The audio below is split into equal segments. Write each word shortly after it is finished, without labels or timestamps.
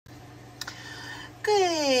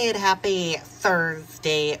Good, happy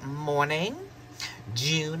Thursday morning,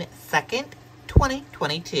 June 2nd,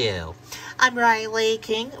 2022. I'm Riley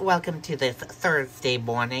King. Welcome to this Thursday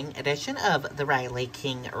morning edition of the Riley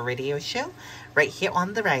King Radio Show, right here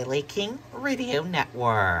on the Riley King Radio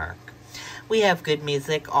Network. We have good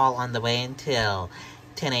music all on the way until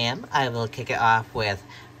 10 a.m. I will kick it off with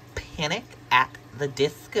Panic at the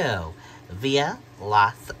Disco via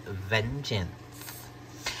Las Vengeance.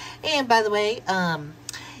 And by the way,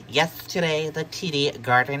 yesterday the TD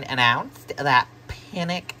Garden announced that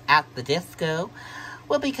Panic at the Disco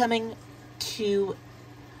will be coming to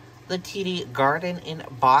the TD Garden in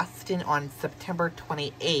Boston on September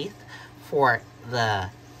 28th for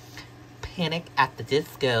the Panic at the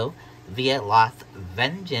Disco via Las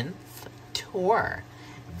Vengeance tour.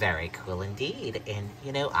 Very cool indeed. And,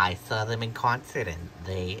 I saw them in concert and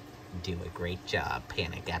they do a great job,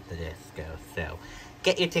 Panic at the Disco. So,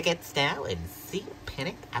 get your tickets now and see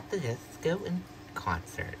Panic at the Disco in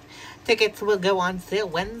concert. Tickets will go on sale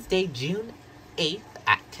Wednesday, June 8th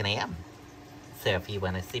at 10 a.m. So if you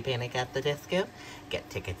want to see Panic at the Disco, get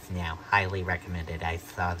tickets now. Highly recommended. I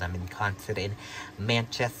saw them in concert in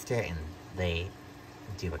Manchester and they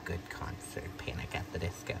do a good concert, Panic at the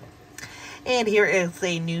Disco. And here is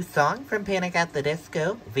a new song from Panic at the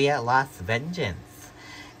Disco via Las Vengeance.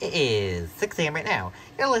 It is 6 a.m. right now.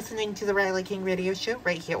 You're listening to the Riley King Radio Show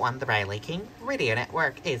right here on the Riley King Radio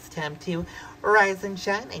Network. It's time to rise and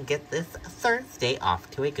shine and get this Thursday off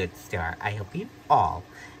to a good start. I hope you all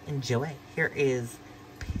enjoy. Here is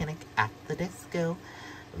Panic at the Disco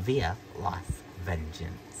via Las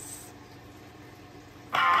Vengeance.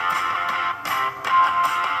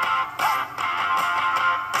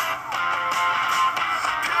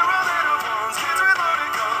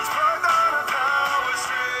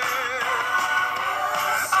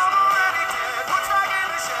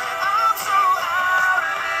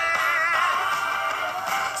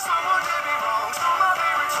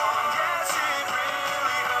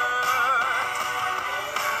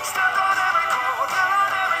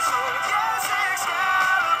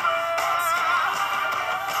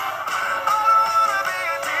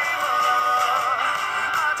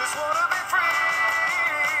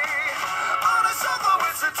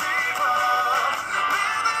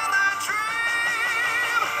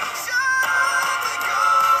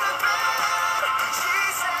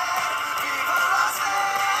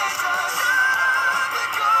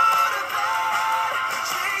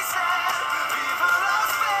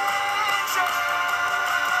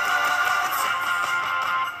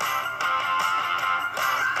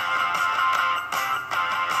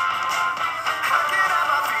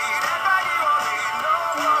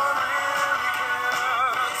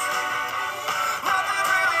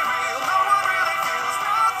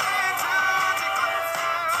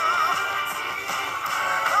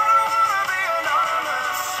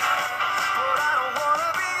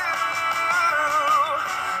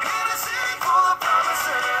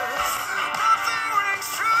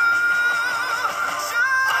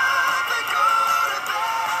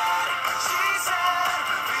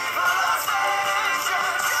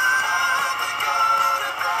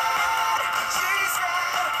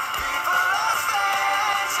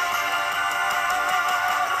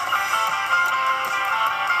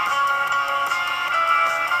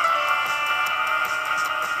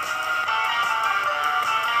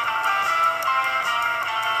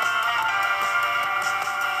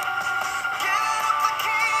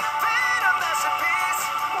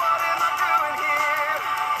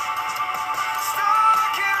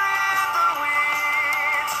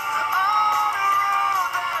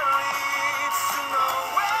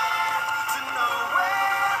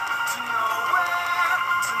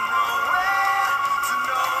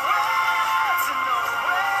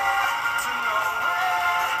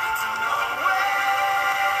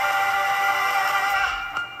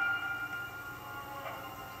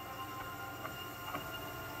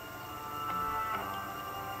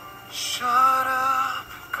 Shut up,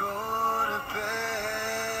 go to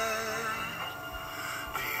bed.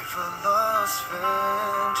 Viva Las Vegas.